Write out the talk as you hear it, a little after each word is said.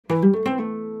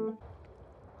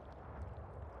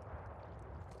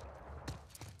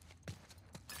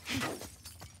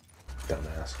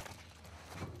Dumbass.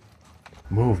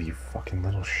 Move, you fucking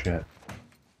little shit.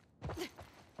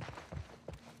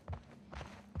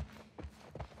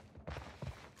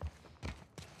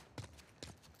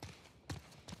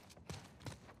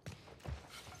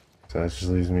 So that just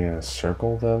leaves me in a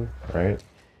circle then, right?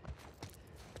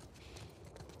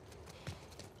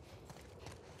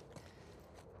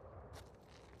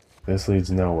 This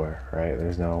leads nowhere, right?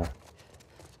 There's no...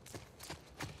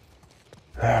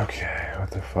 Okay,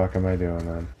 what the fuck am I doing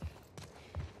then?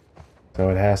 So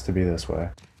it has to be this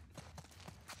way.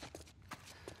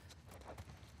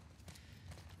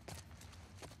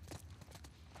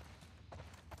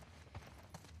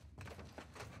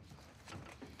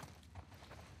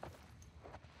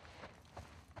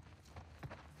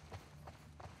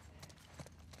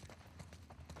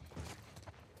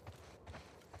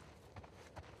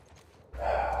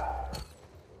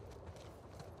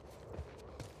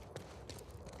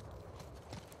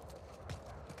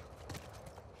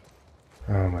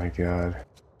 Oh my god.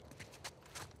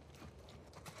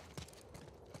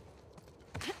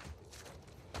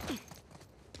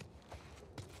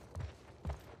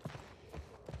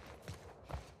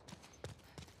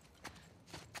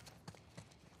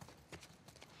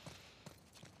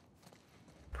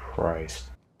 Christ.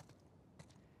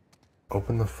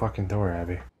 Open the fucking door,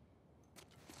 Abby.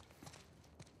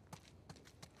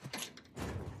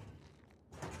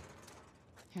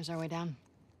 Here's our way down.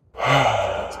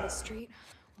 Get to the street.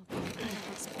 We'll be in the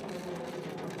hospital.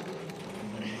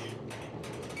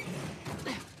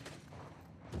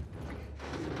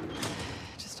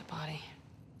 Just a body.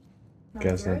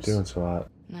 Guess not doing so hot.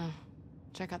 No.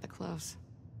 Check out the clothes.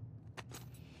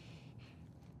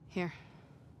 Here.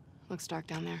 Looks dark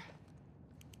down there.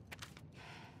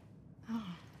 Oh,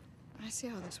 I see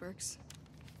how this works.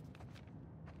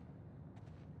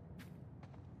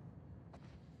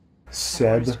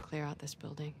 Seb. To clear out this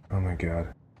building. Oh my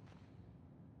god.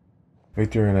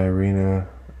 Victor and Irina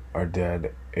are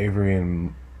dead. Avery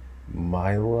and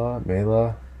Mally?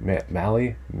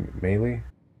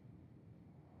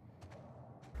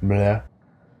 Blah.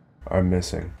 Are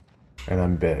missing. And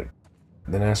I'm bit.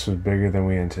 The nest was bigger than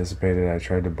we anticipated. I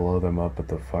tried to blow them up, but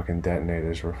the fucking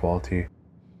detonators were faulty.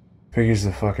 Figures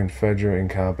the fucking Fedra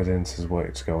incompetence is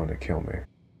what's going to kill me.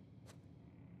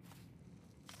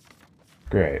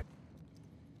 Great.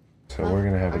 So we're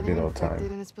gonna have a good old time.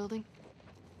 In this building?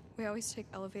 We always take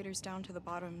elevators down to the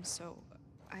bottom, so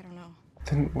I don't know.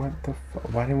 Then what the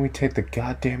fuck? Why didn't we take the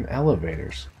goddamn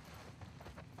elevators?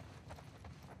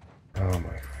 Oh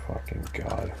my fucking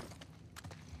god.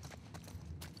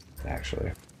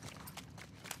 Actually.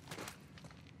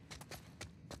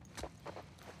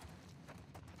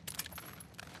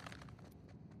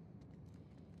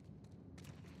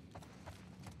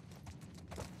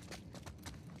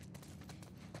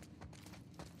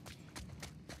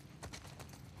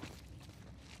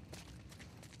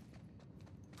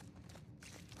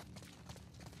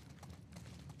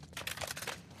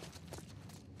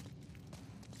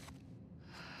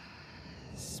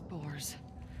 Spores.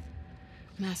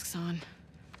 Masks on.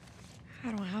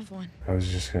 I don't have one. I was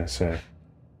just gonna say.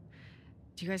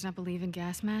 Do you guys not believe in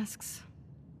gas masks?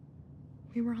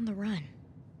 We were on the run.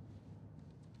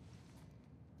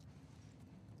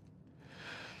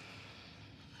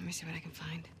 Let me see what I can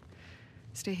find.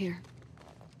 Stay here.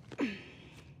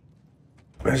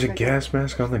 There's a gas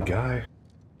mask on the guy.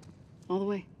 All the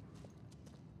way.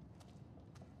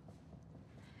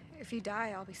 If you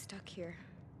die, I'll be stuck here.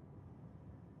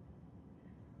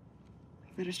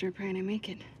 We better start praying I make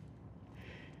it.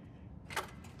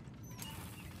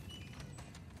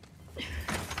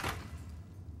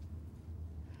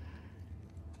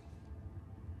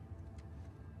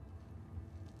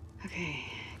 Okay,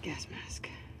 gas mask.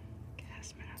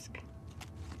 Gas mask.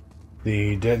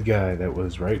 The dead guy that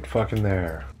was right fucking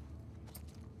there.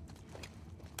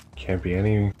 Can't be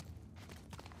any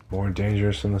more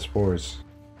dangerous than the spores.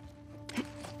 It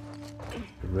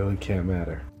really can't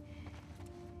matter.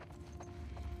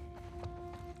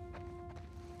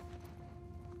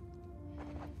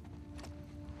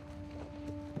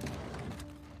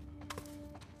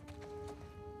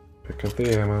 Pick up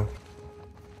the ammo.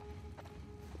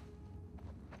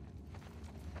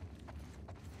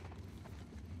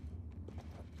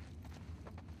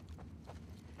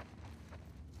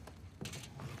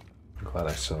 Glad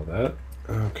I saw that.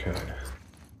 Okay.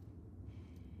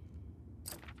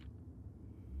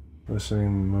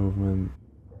 Listening movement.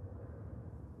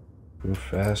 Move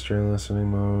faster in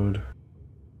listening mode.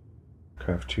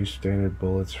 Craft 2 standard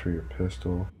bullets for your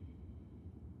pistol.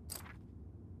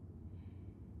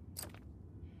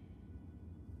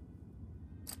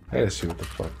 I gotta see what the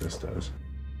fuck this does.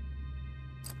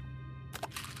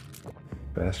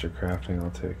 Faster crafting,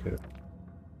 I'll take it.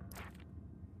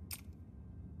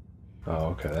 Oh,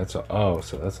 okay, that's a, oh,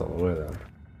 so that's all the way then.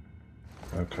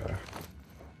 Okay.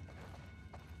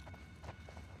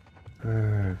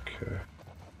 Okay.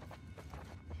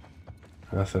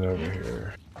 Nothing over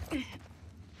here.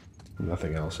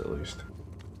 Nothing else, at least.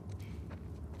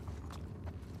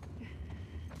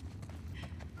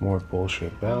 More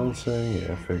bullshit balancing.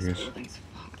 Yeah, figures.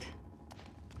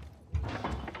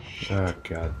 Oh,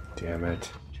 god damn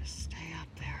it. Just stay up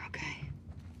there, okay?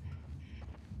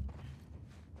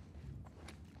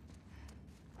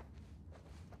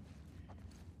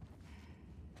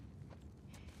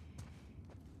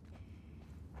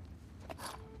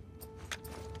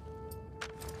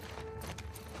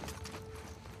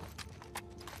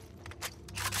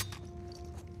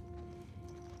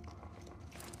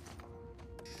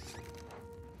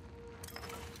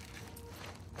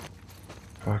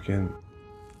 Fucking.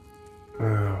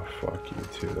 Oh, fuck you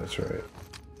too, that's right.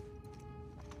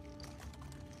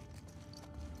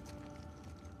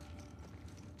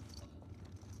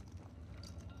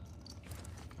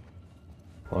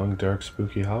 Long, dark,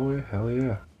 spooky hallway? Hell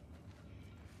yeah.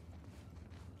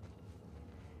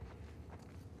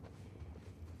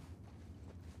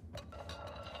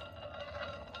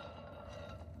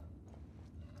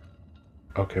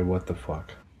 Okay, what the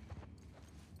fuck?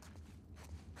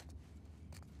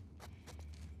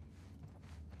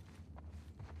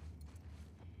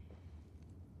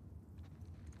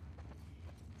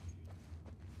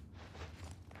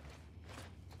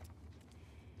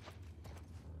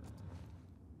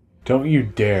 Don't you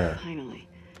dare. Finally.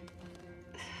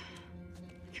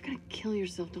 If you're gonna kill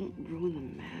yourself, don't ruin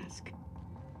the mask.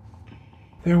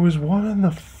 There was one on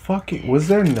the fucking... Was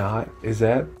there not? Is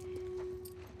that...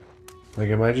 Like,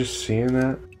 am I just seeing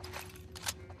that?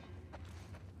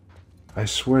 I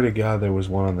swear to God there was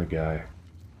one on the guy.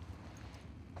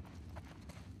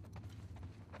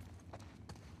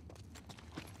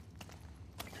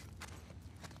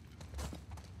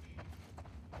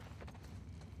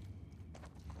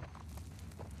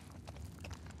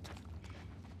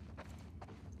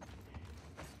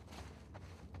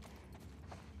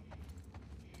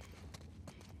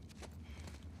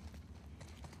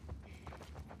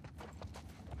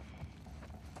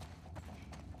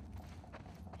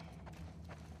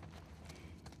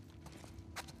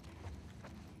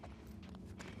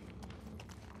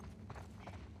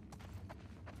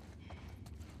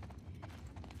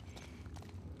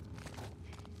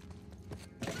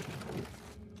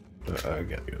 I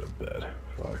gotta go to bed.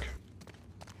 Fuck.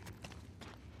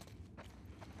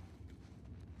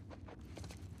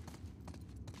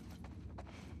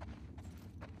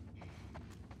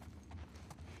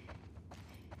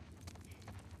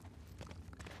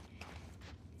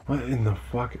 What in the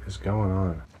fuck is going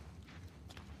on?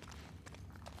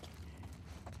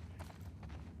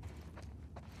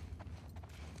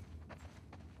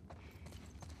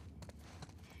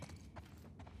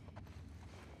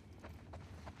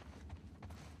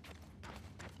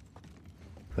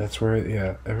 That's where,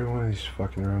 yeah, every one of these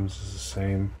fucking rooms is the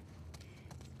same.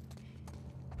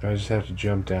 I just have to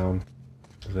jump down.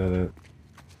 Is that it?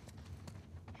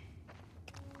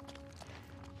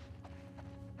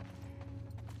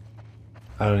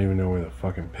 I don't even know where the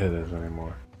fucking pit is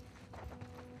anymore.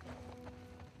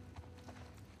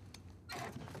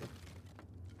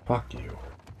 Fuck you.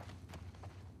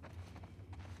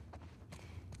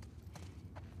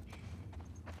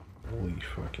 Holy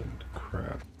fucking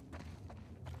crap.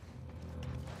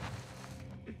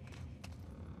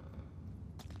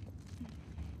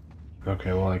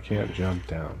 Okay, well I can't jump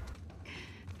down.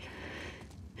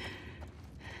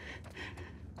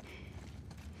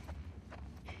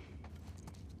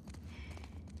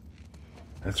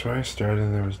 That's where I started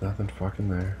and there was nothing fucking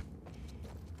there.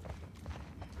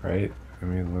 Right? I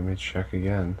mean, let me check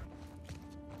again.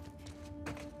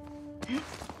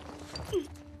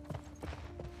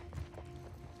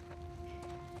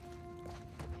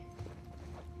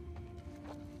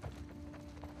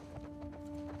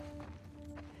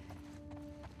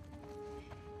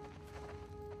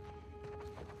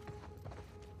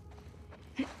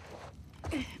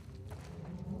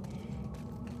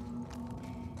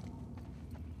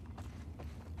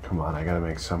 Come on, I gotta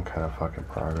make some kind of fucking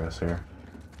progress here.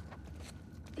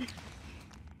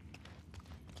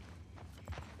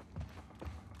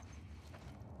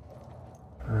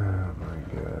 Oh my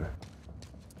god.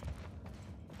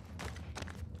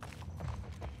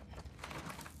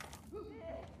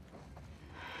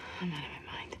 I'm out of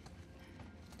my mind.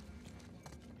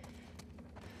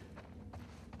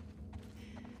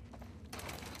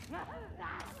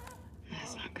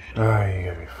 Oh, you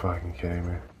gotta be fucking kidding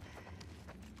me.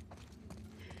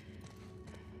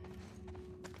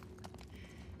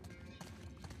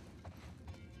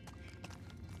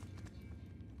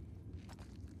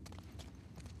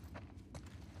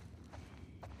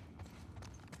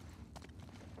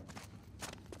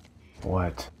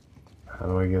 What? How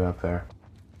do I get up there?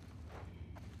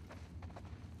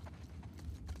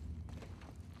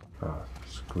 Oh,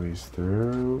 squeeze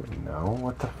through? No?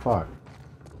 What the fuck?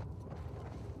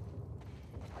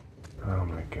 Oh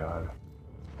my god.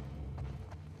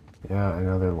 Yeah, I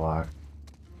know they're locked.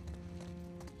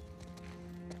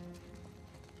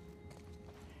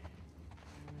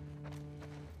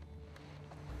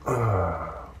 Ugh.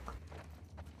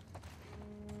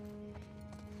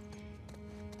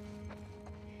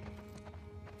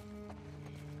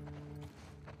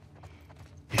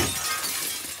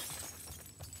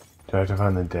 Do I have to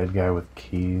find the dead guy with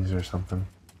keys or something?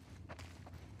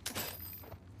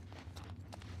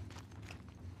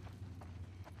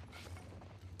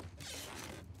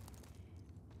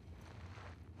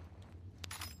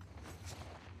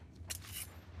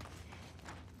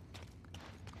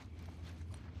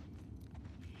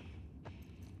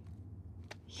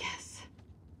 Yes.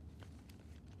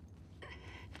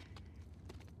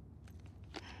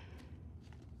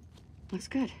 Looks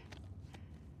good.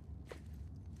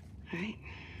 All right,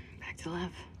 back to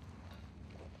Lev.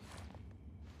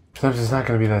 Sometimes it's not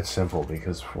gonna be that simple,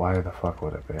 because why the fuck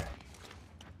would it be?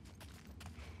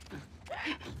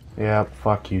 Yeah,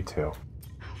 fuck you too.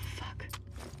 Oh, fuck.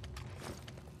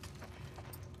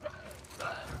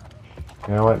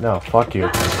 You know what? No, fuck you.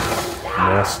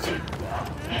 Missed.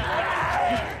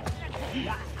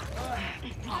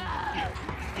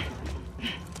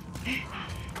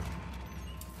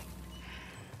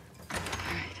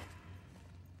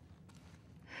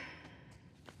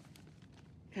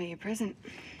 Got your present.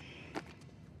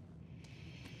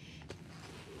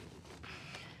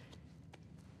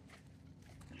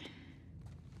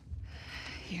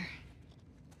 Here.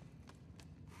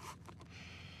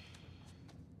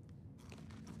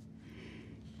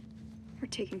 We're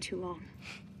taking too long.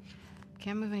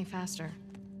 Can't move any faster.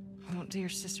 It won't do your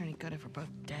sister any good if we're both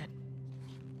dead.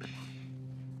 There.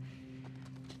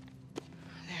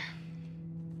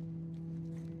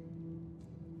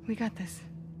 We got this.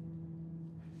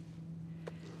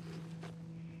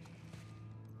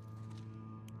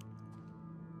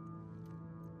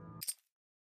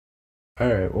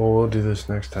 Alright, well, we'll do this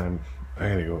next time. I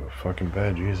gotta go to fucking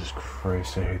bed. Jesus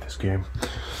Christ, I hate this game.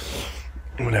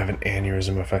 I'm gonna have an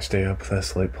aneurysm if I stay up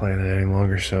this late playing it any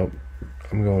longer, so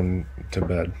I'm going to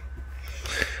bed.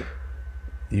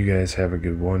 You guys have a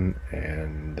good one,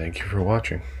 and thank you for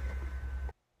watching.